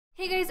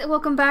Hey guys, and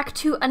welcome back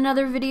to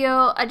another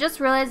video. I just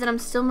realized that I'm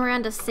still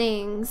Miranda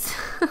Sings.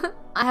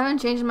 I haven't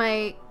changed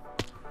my,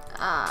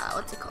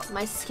 what's it called?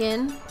 My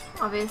skin,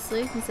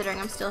 obviously, considering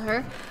I'm still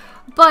her.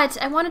 But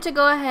I wanted to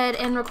go ahead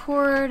and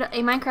record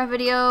a Minecraft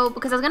video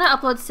because I was going to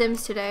upload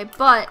Sims today,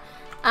 but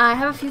I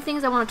have a few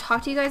things I want to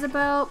talk to you guys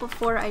about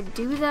before I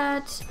do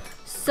that.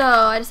 So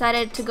I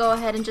decided to go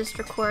ahead and just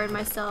record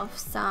myself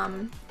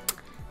some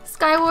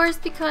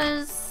Skywars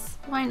because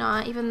why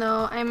not, even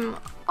though I'm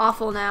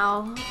awful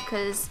now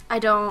because I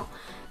don't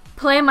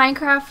play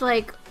Minecraft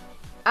like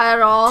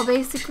at all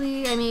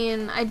basically. I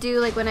mean, I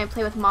do like when I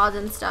play with mods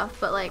and stuff,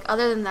 but like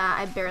other than that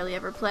I barely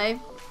ever play.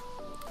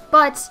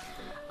 But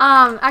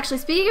actually,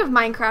 speaking of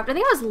Minecraft, I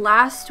think it was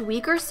last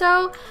week or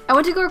so, I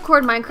went to go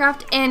record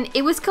Minecraft and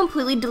it was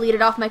completely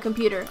deleted off my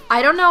computer.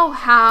 I don't know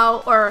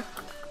how or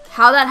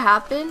how that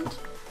happened.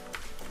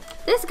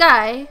 This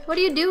guy, what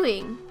are you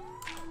doing?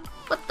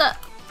 What the?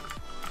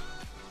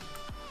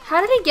 How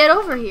did he get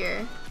over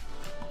here?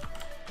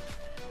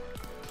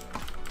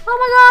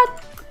 Oh my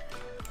god!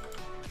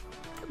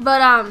 But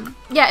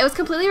yeah, it was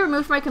completely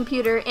removed from my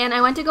computer and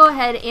I went to go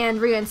ahead and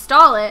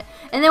reinstall it,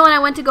 and then when I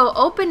went to go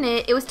open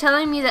it, it was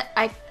telling me that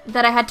I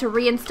had to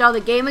reinstall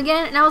the game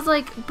again, and I was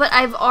like, but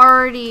I've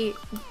already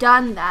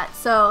done that.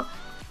 So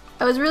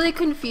I was really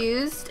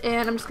confused,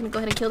 and I'm just gonna go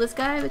ahead and kill this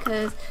guy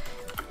because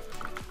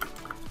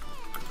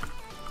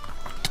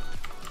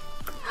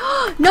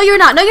no you're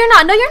not, no you're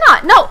not, no you're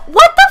not, no,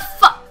 what the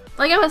fuck?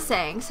 Like I was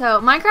saying, so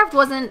Minecraft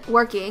wasn't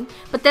working,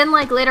 but then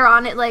like later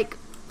on it like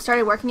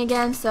started working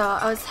again, so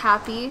I was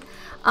happy.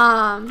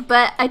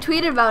 But I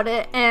tweeted about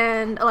it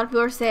and a lot of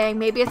people were saying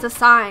maybe it's a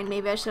sign,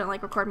 maybe I shouldn't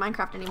like record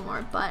Minecraft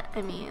anymore, but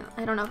I mean,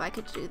 I don't know if I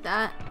could do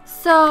that.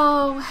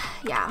 So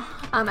yeah,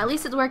 at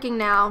least it's working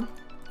now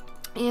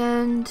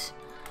and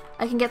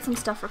I can get some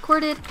stuff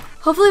recorded.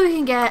 Hopefully we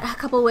can get a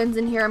couple wins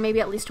in here, or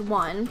maybe at least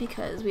one,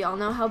 because we all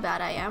know how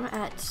bad I am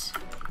at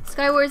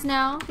Skywars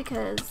now,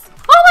 because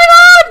oh my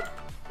god!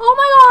 Oh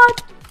my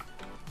god!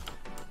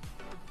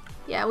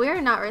 Yeah, we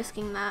are not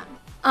risking that.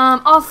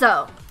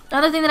 Also,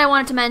 another thing that I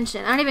wanted to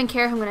mention, I don't even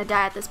care if I'm gonna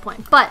die at this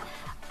point, but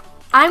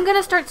I'm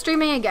gonna start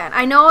streaming again.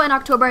 I know in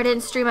October I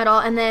didn't stream at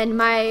all, and then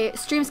my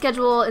stream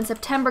schedule in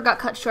September got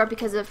cut short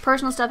because of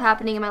personal stuff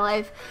happening in my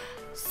life.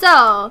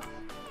 So,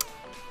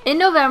 in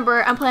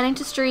November, I'm planning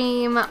to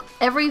stream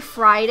every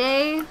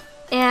Friday,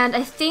 and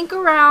I think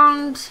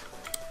around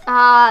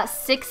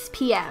 6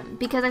 p.m.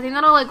 because I think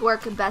that'll like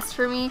work best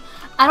for me.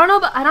 I don't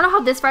know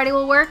how this Friday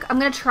will work. I'm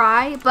gonna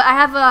try, but I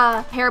have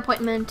a hair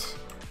appointment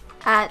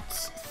at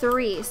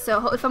 3,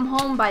 so if I'm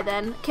home by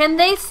then, can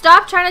they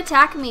stop trying to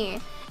attack me?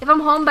 If I'm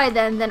home by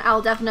then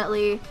I'll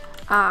definitely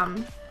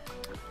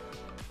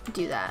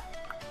do that.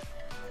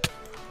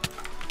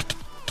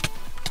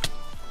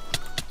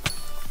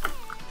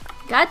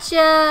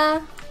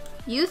 Gotcha.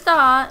 You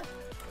thought.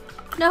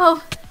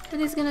 No,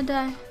 he's gonna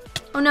die.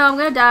 Oh no, I'm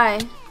gonna die.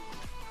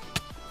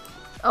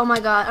 Oh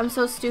my god, I'm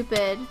so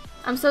stupid.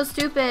 I'm so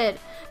stupid.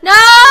 No!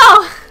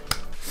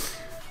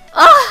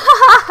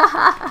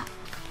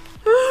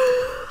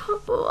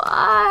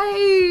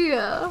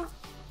 Why?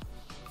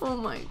 Oh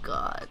my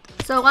god.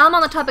 So while I'm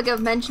on the topic of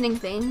mentioning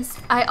things,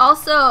 I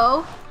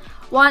also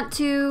want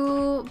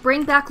to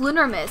bring back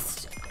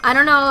Lunarmist. I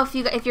don't know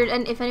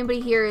if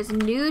anybody here is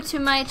new to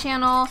my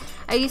channel.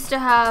 I used to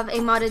have a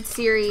modded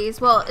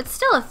series, well, it's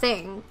still a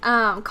thing,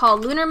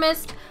 called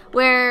Lunarmist,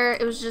 where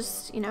it was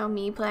just, you know,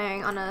 me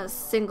playing on a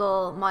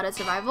single modded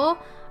survival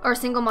or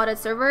single modded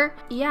server.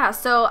 Yeah,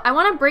 so I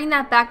want to bring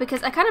that back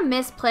because I kind of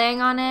miss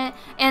playing on it.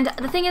 And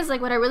the thing is, like,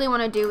 what I really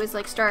want to do is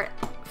like start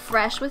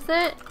fresh with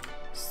it.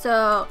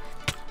 So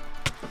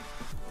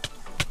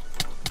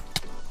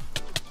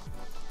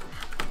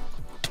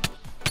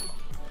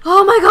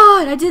oh my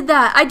god, I did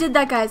that. I did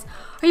that, guys.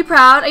 Are you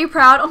proud? Are you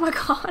proud? Oh my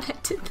god, I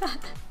did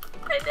that.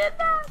 I did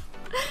that.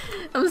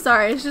 I'm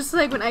sorry, it's just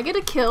like when I get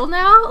a kill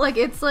now, like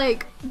it's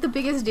like the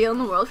biggest deal in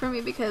the world for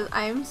me because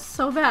I am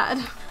so bad.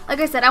 Like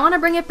I said, I want to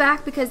bring it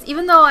back because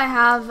even though I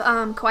have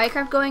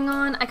Quietcraft going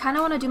on, I kind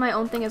of want to do my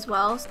own thing as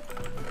well.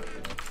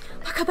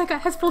 Oh my god, that guy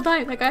has full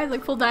diamond. That guy has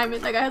like full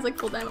diamond. That guy has like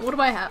full diamond. What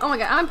do I have? Oh my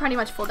god, I'm pretty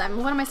much full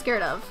diamond. What am I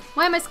scared of?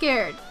 Why am I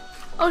scared?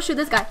 Oh shoot,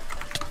 this guy.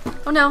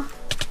 Oh no.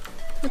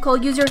 Nicole,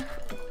 use your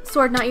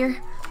sword, not your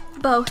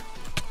bow.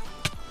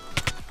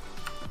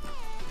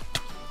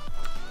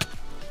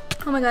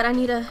 Oh my god, I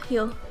need a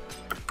heal.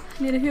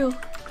 I need a heal.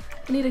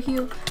 I need a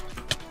heal.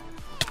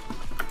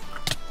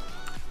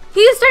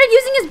 He started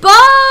using his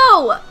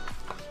bow!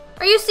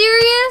 Are you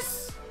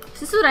serious?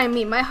 This is what I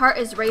mean. My heart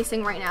is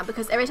racing right now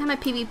because every time I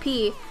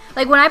PvP,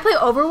 like when I play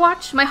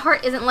Overwatch, my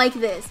heart isn't like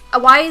this.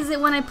 Why is it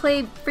when I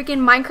play freaking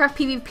Minecraft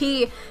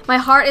PvP, my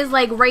heart is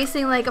like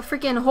racing like a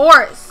freaking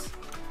horse?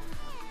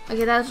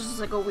 Okay, that was just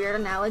like a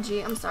weird analogy.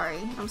 I'm sorry.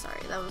 I'm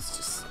sorry. That was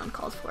just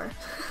uncalled for.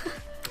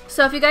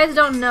 So if you guys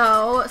don't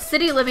know,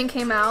 City Living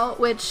came out,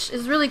 which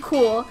is really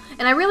cool,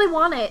 and I really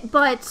want it,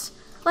 but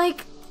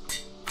like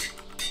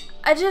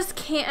I just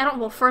can't. I don't.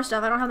 Well, first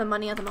off, I don't have the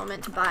money at the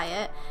moment to buy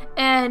it,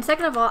 and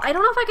second of all, I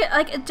don't know if I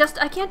could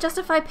I can't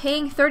justify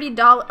paying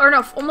 $30 or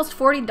no, almost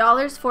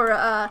 $40 for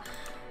a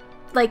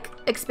like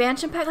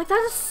expansion pack. Like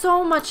that is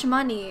so much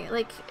money.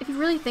 Like if you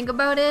really think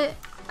about it,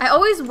 I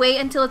always wait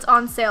until it's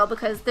on sale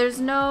because there's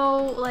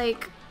no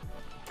like.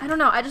 I don't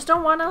know, I just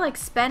don't want to like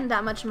spend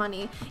that much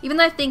money. Even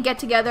though I think Get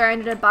Together I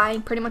ended up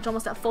buying pretty much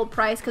almost at full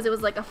price because it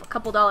was like a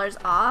couple dollars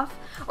off.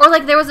 Or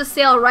like there was a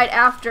sale right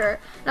after.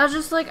 And I was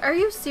just like, are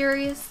you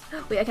serious?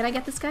 Wait, can I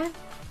get this guy?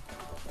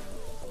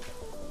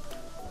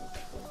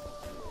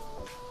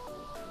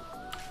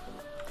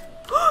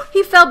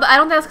 He fell, but I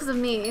don't think that's because of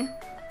me.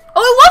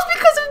 Oh, it was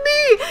because of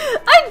me!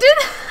 I did!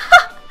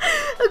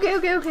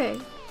 Okay.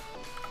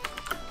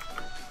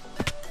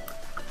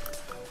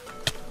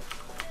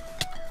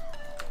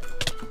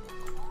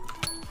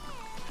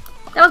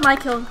 That was my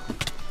kill,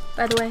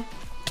 by the way.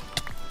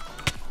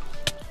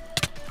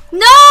 No!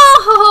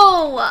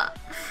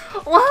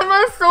 Why am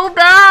I so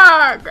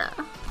bad?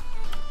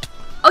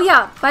 Oh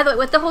yeah, by the way,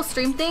 with the whole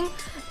stream thing,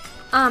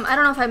 I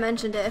don't know if I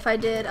mentioned it. If I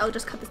did, I'll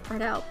just cut this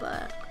part out,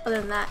 but other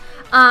than that,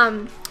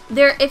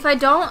 if I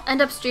don't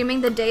end up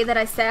streaming the day that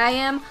I say I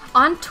am,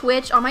 on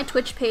Twitch, on my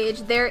Twitch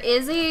page, there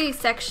is a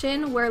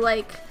section where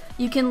like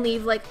you can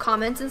leave like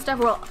comments and stuff.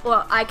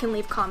 Well, I can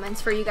leave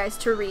comments for you guys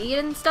to read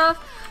and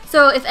stuff.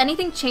 So if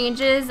anything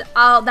changes,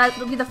 that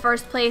will be the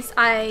first place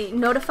I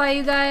notify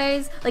you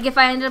guys. Like if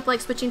I end up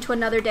like switching to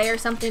another day or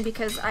something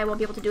because I won't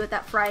be able to do it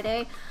that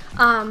Friday.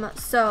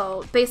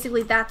 So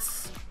basically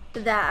that's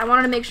that. I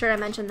wanted to make sure I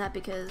mentioned that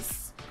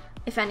because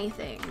if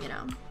anything, you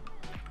know.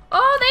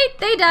 Oh,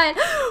 they died.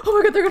 Oh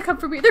my god, they're gonna come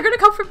for me. They're gonna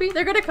come for me.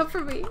 They're gonna come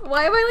for me.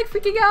 Why am I like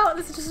freaking out?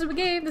 This is just a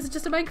game. This is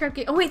just a Minecraft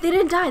game. Oh wait, they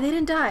didn't die. They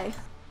didn't die.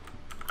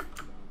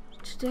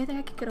 Do I think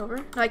I can get over?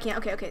 No, I can't.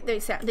 Okay. They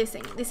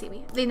see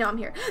me. They know I'm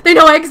here. They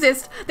know I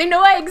exist. They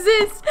know I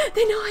exist.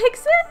 They know I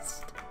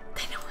exist.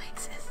 They know I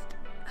exist.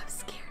 I'm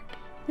scared.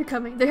 They're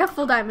coming. They have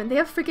full diamond. They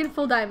have freaking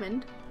full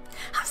diamond.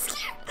 I'm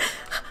scared.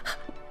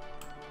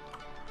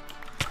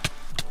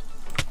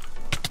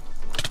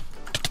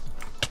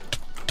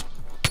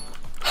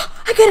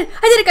 I get it.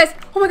 I did it, guys.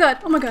 Oh my god.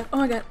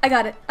 I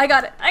got it.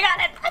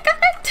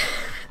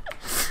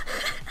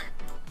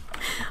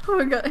 Oh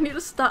my god, I need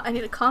to stop. I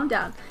need to calm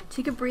down.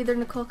 Take a breather,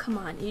 Nicole. Come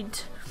on. You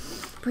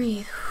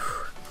breathe.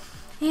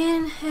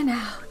 In and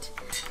out.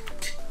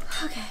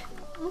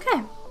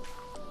 Okay.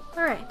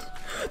 Alright.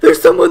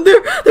 There's someone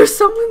there.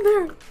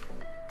 You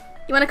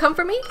wanna come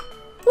for me?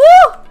 Woo!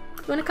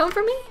 You wanna come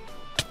for me?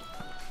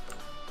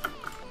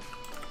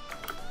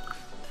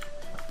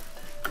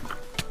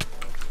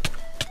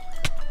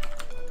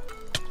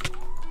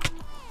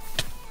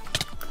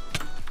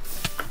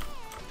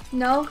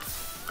 No?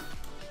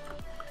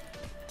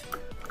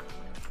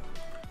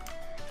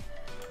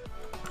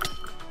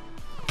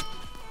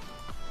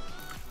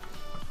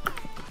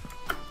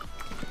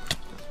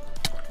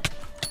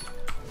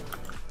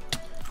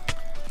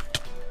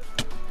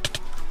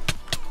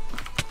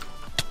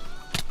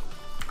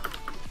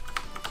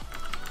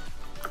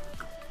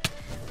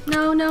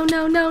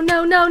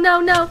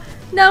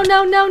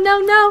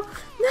 No.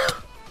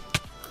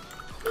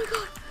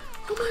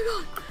 Oh my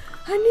god.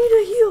 I need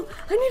a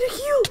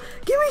heal.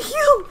 Give me a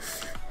heal.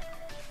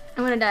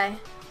 I'm gonna die.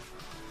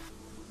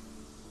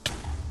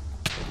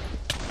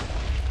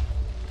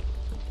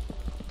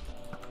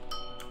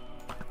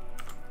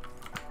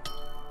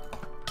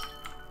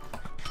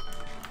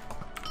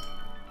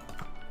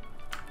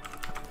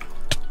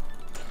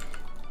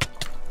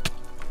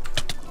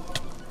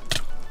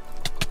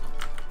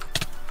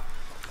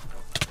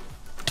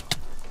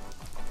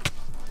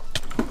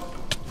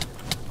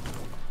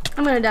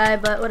 I'm gonna die,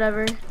 but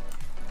whatever.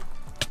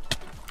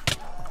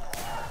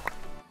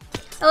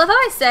 I love how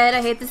I said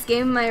I hate this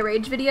game in my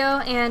rage video,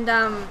 and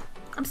I'm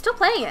still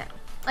playing it.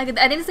 Like,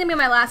 I think this is gonna be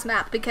my last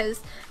map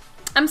because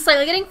I'm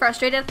slightly getting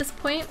frustrated at this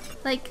point.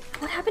 Like,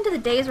 what happened to the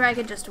days where I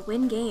could just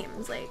win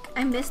games? Like,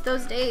 I miss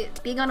those days.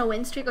 Being on a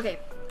win streak. Okay,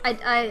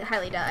 I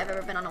highly doubt I've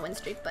ever been on a win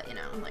streak, but you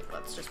know, like,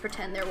 let's just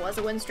pretend there was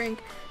a win streak.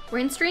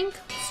 Win streak?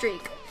 Streak.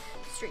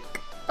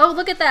 Oh,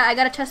 look at that! I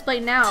got a chest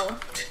plate now.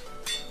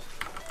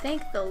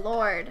 Thank the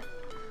Lord.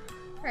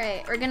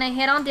 Alright, we're gonna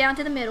head on down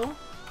to the middle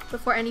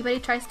before anybody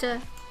tries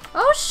to...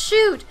 Oh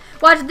shoot!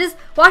 Watch this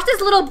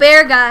little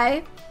bear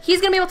guy.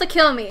 He's gonna be able to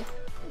kill me.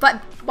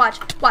 But watch.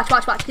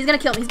 He's gonna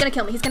kill me.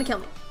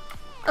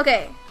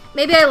 Okay,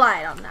 maybe I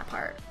lied on that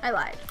part. I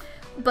lied.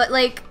 But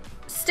like,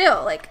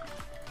 still, like,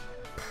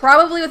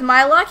 probably with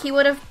my luck, he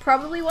would have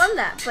probably won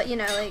that. But you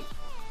know, like,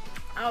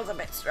 I was a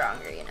bit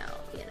stronger, you know.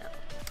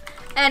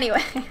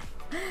 Anyway,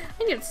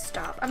 I need to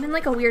stop. I'm in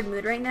like a weird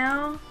mood right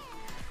now.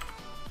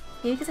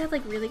 Maybe because I had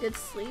like really good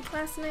sleep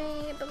last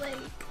night, but like,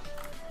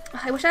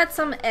 I wish I had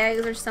some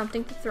eggs or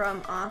something to throw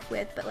him off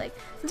with, but like,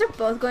 since they're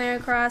both going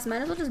across,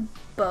 might as well just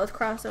both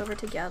cross over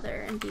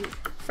together and be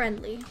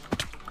friendly.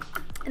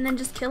 And then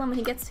just kill him when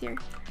he gets here.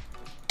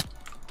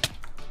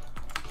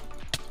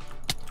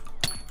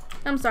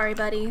 I'm sorry,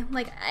 buddy.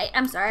 Like,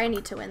 I'm sorry, I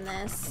need to win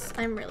this.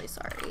 I'm really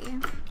sorry.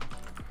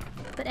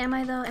 But am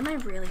I though? Am I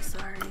really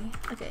sorry?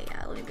 Okay,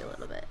 yeah, let me be a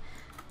little bit.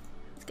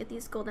 Let's get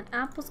these golden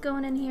apples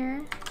going in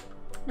here.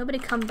 Nobody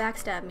come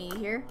backstab me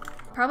here.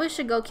 Probably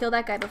should go kill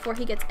that guy before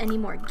he gets any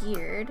more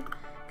geared.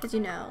 Because,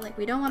 you know, like,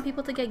 we don't want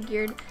people to get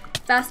geared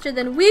faster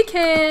than we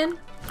can.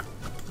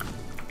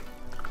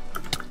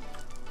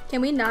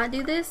 Can we not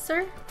do this,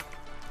 sir?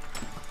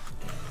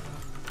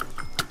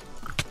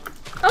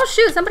 Oh,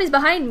 shoot, somebody's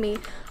behind me.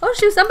 Oh,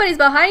 shoot, somebody's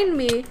behind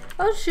me.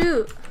 Oh,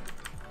 shoot.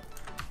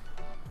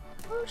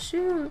 Oh,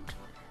 shoot.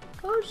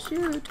 Oh,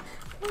 shoot.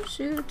 Oh,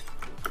 shoot.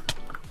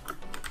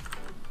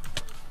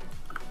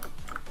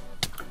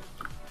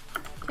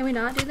 Can we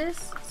not do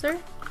this, sir?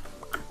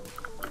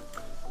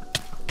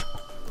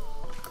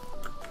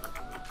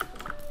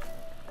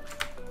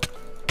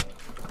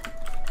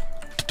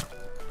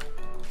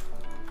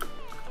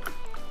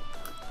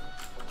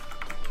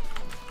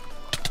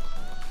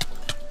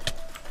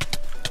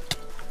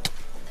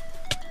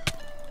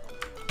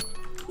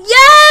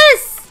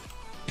 Yes!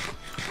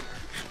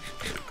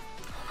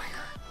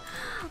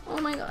 Oh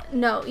my god.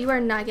 No, you are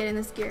not getting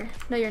this gear.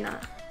 No, you're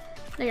not.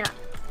 No, you're not.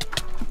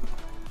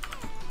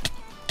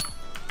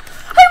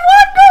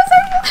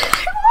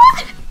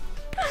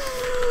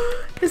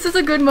 This is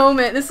a good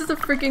moment. This is a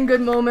freaking good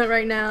moment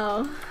right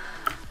now.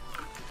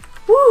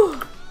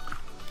 Woo!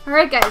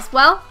 Alright guys,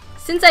 well,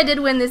 since I did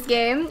win this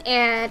game,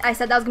 and I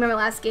said that was gonna be my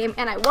last game,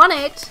 and I won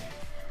it,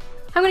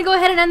 I'm gonna go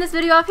ahead and end this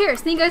video off here.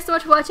 So thank you guys so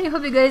much for watching. I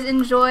hope you guys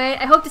enjoyed.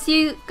 I hope to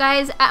see you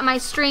guys at my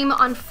stream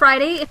on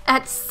Friday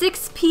at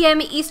 6 p.m.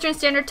 Eastern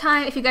Standard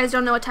Time. If you guys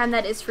don't know what time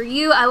that is for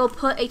you, I will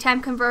put a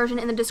time conversion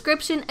in the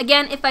description.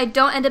 Again, if I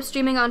don't end up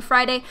streaming on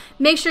Friday,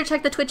 make sure to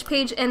check the Twitch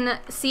page and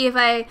see if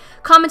I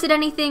commented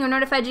anything or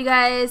notified you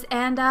guys.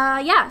 And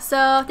yeah,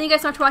 so thank you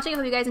guys so much for watching. I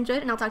hope you guys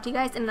enjoyed, and I'll talk to you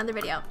guys in another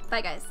video. Bye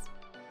guys.